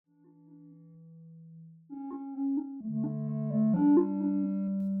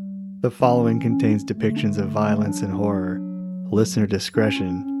The following contains depictions of violence and horror. Listener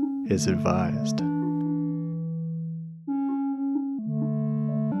discretion is advised.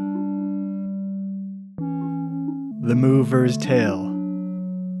 The Mover's Tale,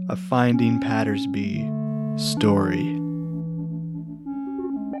 a Finding Pattersby story.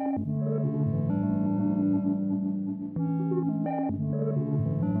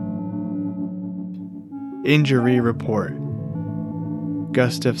 Injury report.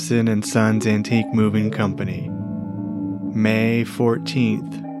 Gustafson and Sons Antique Moving Company, May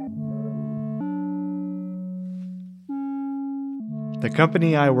 14th. The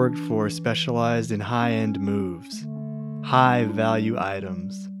company I worked for specialized in high-end moves, high-value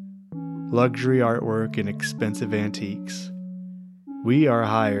items, luxury artwork, and expensive antiques. We are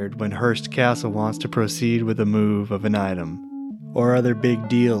hired when Hearst Castle wants to proceed with a move of an item, or other big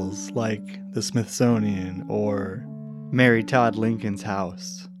deals like the Smithsonian or Mary Todd Lincoln's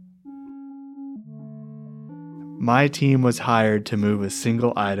house. My team was hired to move a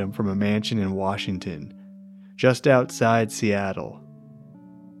single item from a mansion in Washington, just outside Seattle.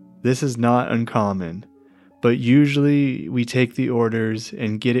 This is not uncommon, but usually we take the orders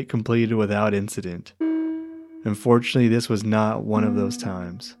and get it completed without incident. Unfortunately, this was not one of those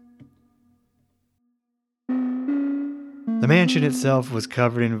times. The mansion itself was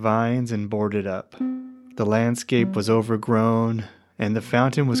covered in vines and boarded up. The landscape was overgrown, and the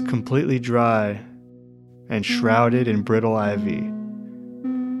fountain was completely dry and shrouded in brittle ivy.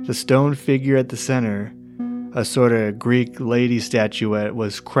 The stone figure at the center, a sort of Greek lady statuette,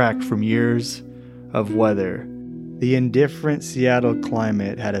 was cracked from years of weather. The indifferent Seattle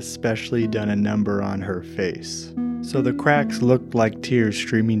climate had especially done a number on her face, so the cracks looked like tears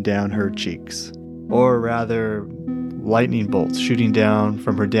streaming down her cheeks, or rather, lightning bolts shooting down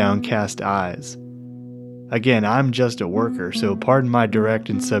from her downcast eyes. Again, I'm just a worker, so pardon my direct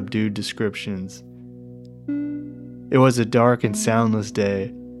and subdued descriptions. It was a dark and soundless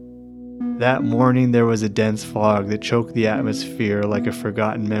day. That morning there was a dense fog that choked the atmosphere like a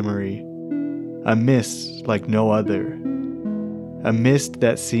forgotten memory. A mist like no other. A mist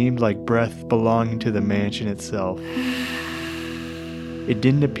that seemed like breath belonging to the mansion itself. It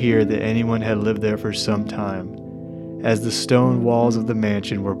didn't appear that anyone had lived there for some time, as the stone walls of the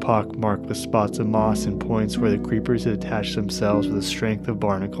mansion were pockmarked with spots of moss and points where the creepers had attached themselves with the strength of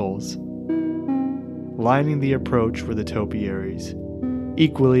barnacles. Lining the approach were the topiaries,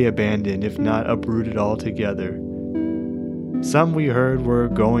 equally abandoned if not uprooted altogether. Some we heard were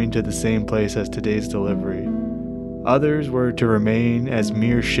going to the same place as today's delivery. Others were to remain as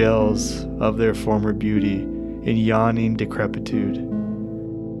mere shells of their former beauty in yawning decrepitude.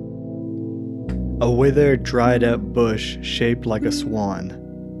 A withered, dried-up bush shaped like a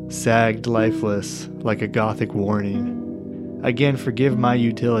swan sagged lifeless like a Gothic warning. Again, forgive my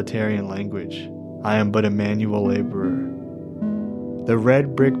utilitarian language. I am but a manual laborer. The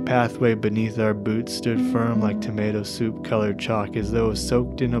red brick pathway beneath our boots stood firm like tomato soup-colored chalk, as though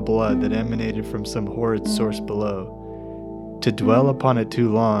soaked in a blood that emanated from some horrid source below. To dwell upon it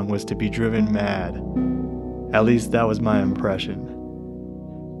too long was to be driven mad. At least that was my impression.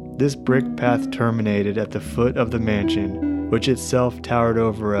 This brick path terminated at the foot of the mansion, which itself towered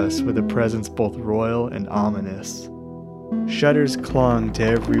over us with a presence both royal and ominous. Shutters clung to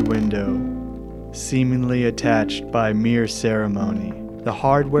every window, seemingly attached by mere ceremony. The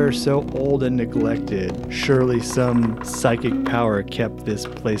hardware so old and neglected, surely some psychic power kept this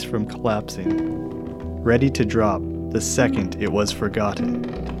place from collapsing, ready to drop the second it was forgotten.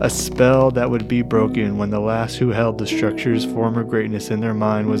 A spell that would be broken when the last who held the structure's former greatness in their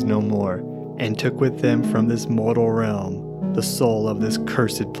mind was no more, and took with them from this mortal realm the soul of this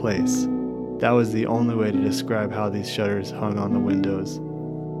cursed place. That was the only way to describe how these shutters hung on the windows.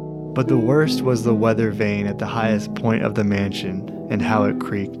 But the worst was the weather vane at the highest point of the mansion, and how it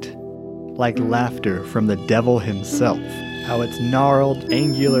creaked. Like laughter from the devil himself, how its gnarled,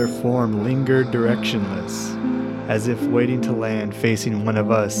 angular form lingered directionless, as if waiting to land facing one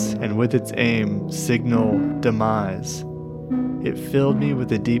of us, and with its aim signal demise. It filled me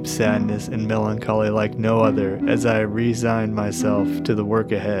with a deep sadness and melancholy like no other as I resigned myself to the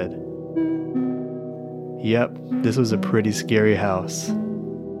work ahead. Yep, this was a pretty scary house.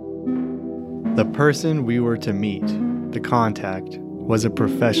 The person we were to meet, the contact, was a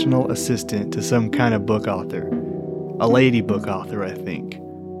professional assistant to some kind of book author. A lady book author, I think.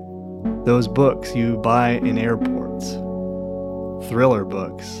 Those books you buy in airports. Thriller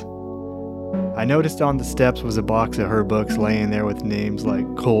books. I noticed on the steps was a box of her books laying there with names like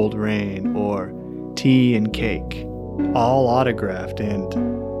Cold Rain or Tea and Cake, all autographed,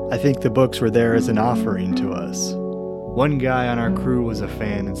 and I think the books were there as an offering to us. One guy on our crew was a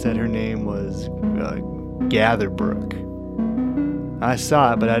fan and said her name was Gatherbrook. I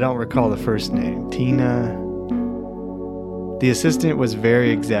saw it, but I don't recall the first name. Tina. The assistant was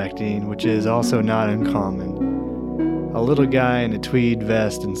very exacting, which is also not uncommon. A little guy in a tweed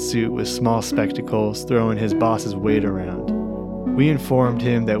vest and suit with small spectacles throwing his boss's weight around. We informed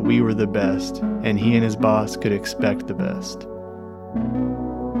him that we were the best, and he and his boss could expect the best.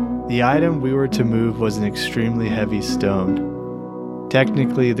 The item we were to move was an extremely heavy stone,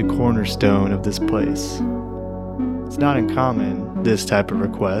 technically the cornerstone of this place. It's not uncommon, this type of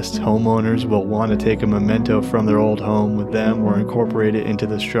request. Homeowners will want to take a memento from their old home with them or incorporate it into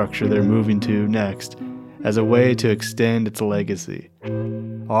the structure they're moving to next as a way to extend its legacy.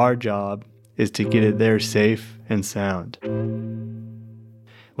 Our job is to get it there safe and sound.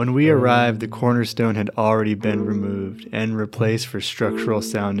 When we arrived, the cornerstone had already been removed and replaced for structural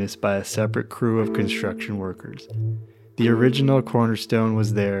soundness by a separate crew of construction workers. The original cornerstone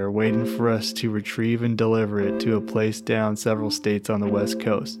was there, waiting for us to retrieve and deliver it to a place down several states on the west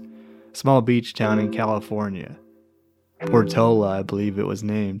coast, a small beach town in California. Portola, I believe it was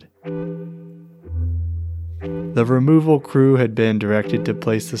named. The removal crew had been directed to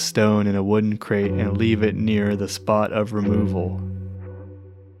place the stone in a wooden crate and leave it near the spot of removal.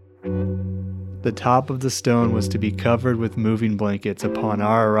 The top of the stone was to be covered with moving blankets upon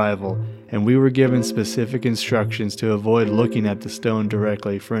our arrival, and we were given specific instructions to avoid looking at the stone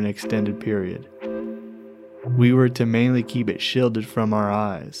directly for an extended period. We were to mainly keep it shielded from our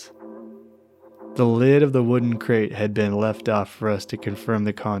eyes. The lid of the wooden crate had been left off for us to confirm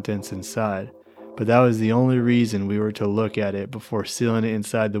the contents inside, but that was the only reason we were to look at it before sealing it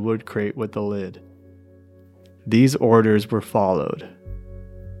inside the wood crate with the lid. These orders were followed.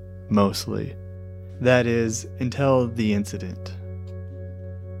 Mostly. That is, until the incident.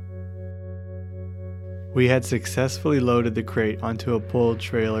 We had successfully loaded the crate onto a pulled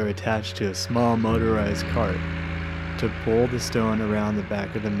trailer attached to a small motorized cart to pull the stone around the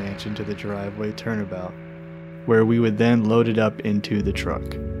back of the mansion to the driveway turnabout, where we would then load it up into the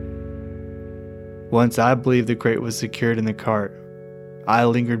truck. Once I believed the crate was secured in the cart, I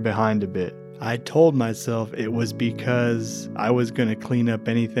lingered behind a bit. I told myself it was because I was going to clean up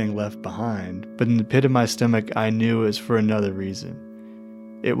anything left behind, but in the pit of my stomach I knew it was for another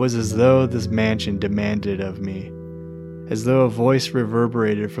reason. It was as though this mansion demanded it of me, as though a voice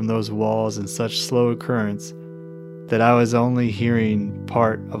reverberated from those walls in such slow occurrence that I was only hearing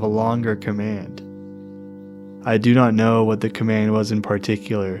part of a longer command. I do not know what the command was in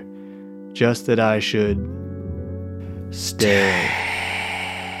particular, just that I should stay.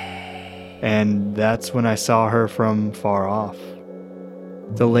 And that's when I saw her from far off.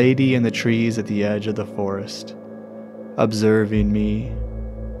 The lady in the trees at the edge of the forest, observing me,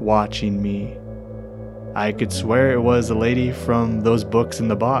 watching me. I could swear it was the lady from those books in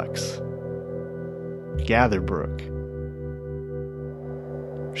the box. Gatherbrook.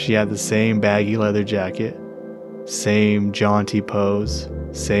 She had the same baggy leather jacket, same jaunty pose,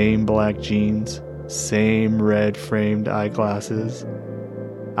 same black jeans, same red framed eyeglasses,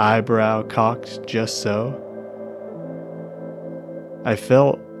 eyebrow cocked just so. I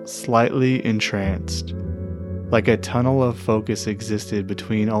felt slightly entranced, like a tunnel of focus existed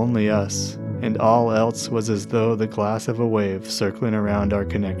between only us, and all else was as though the glass of a wave circling around our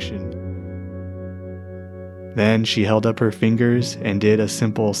connection. Then she held up her fingers and did a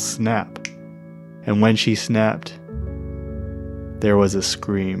simple snap, and when she snapped, there was a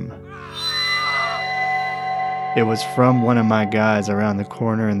scream. It was from one of my guys around the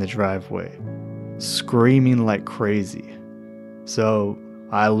corner in the driveway, screaming like crazy. So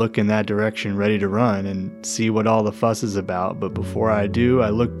I look in that direction ready to run and see what all the fuss is about, but before I do, I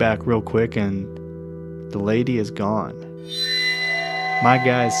look back real quick and the lady is gone. My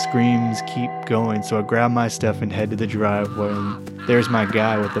guy's screams keep going, so I grab my stuff and head to the driveway, and there's my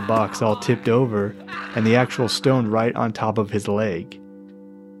guy with the box all tipped over and the actual stone right on top of his leg.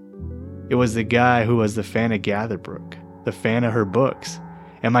 It was the guy who was the fan of Gatherbrook, the fan of her books,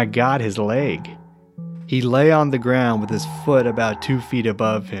 and my God, his leg. He lay on the ground with his foot about 2 feet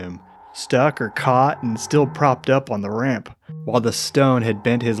above him, stuck or caught and still propped up on the ramp, while the stone had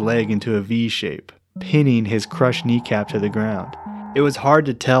bent his leg into a V shape, pinning his crushed kneecap to the ground. It was hard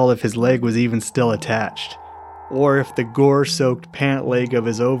to tell if his leg was even still attached, or if the gore-soaked pant leg of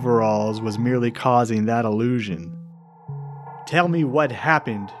his overalls was merely causing that illusion. "Tell me what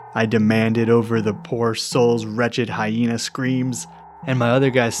happened," I demanded over the poor soul's wretched hyena screams, and my other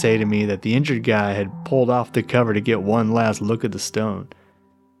guys say to me that the injured guy had pulled off the cover to get one last look at the stone.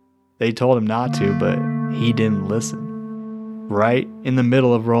 They told him not to, but he didn't listen. Right in the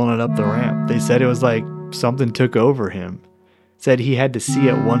middle of rolling it up the ramp, they said it was like something took over him. Said he had to see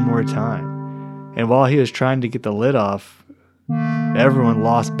it one more time. And while he was trying to get the lid off, everyone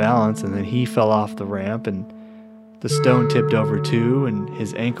lost balance, and then he fell off the ramp, and the stone tipped over too, and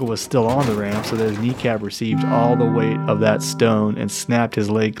his ankle was still on the ramp, so that his kneecap received all the weight of that stone and snapped his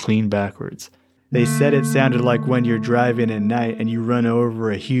leg clean backwards. They said it sounded like when you're driving at night and you run over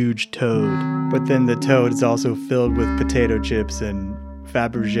a huge toad, but then the toad is also filled with potato chips and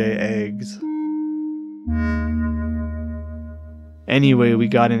Fabergé eggs. Anyway, we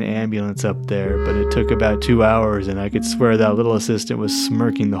got an ambulance up there, but it took about 2 hours, and I could swear that little assistant was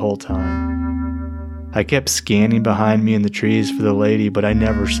smirking the whole time. I kept scanning behind me in the trees for the lady, but I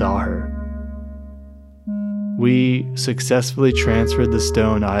never saw her. We successfully transferred the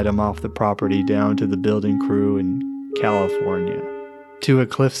stone item off the property down to the building crew in California, to a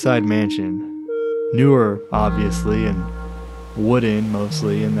cliffside mansion. Newer, obviously, and wooden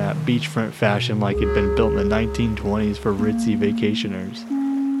mostly, in that beachfront fashion like it'd been built in the 1920s for ritzy vacationers.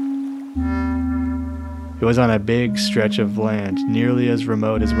 It was on a big stretch of land, nearly as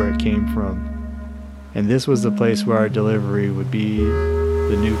remote as where it came from. And this was the place where our delivery would be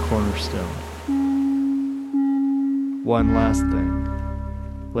the new cornerstone. One last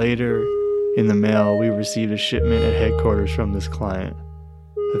thing. Later, in the mail, we received a shipment at headquarters from this client.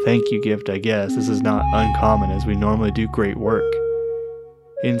 A thank you gift, I guess. This is not uncommon, as we normally do great work.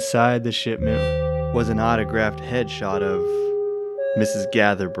 Inside the shipment was an autographed headshot of Mrs.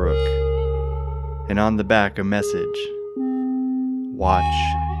 Gatherbrook, and on the back a message: watch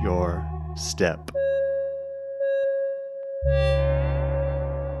your step.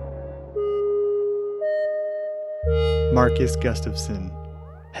 Marcus Gustafson,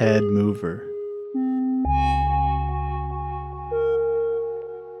 head mover.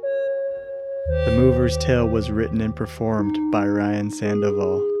 The Mover's Tale was written and performed by Ryan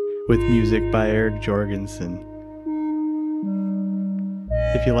Sandoval, with music by Eric Jorgensen.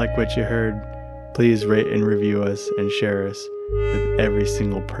 If you like what you heard, please rate and review us and share us with every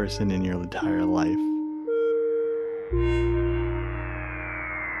single person in your entire life.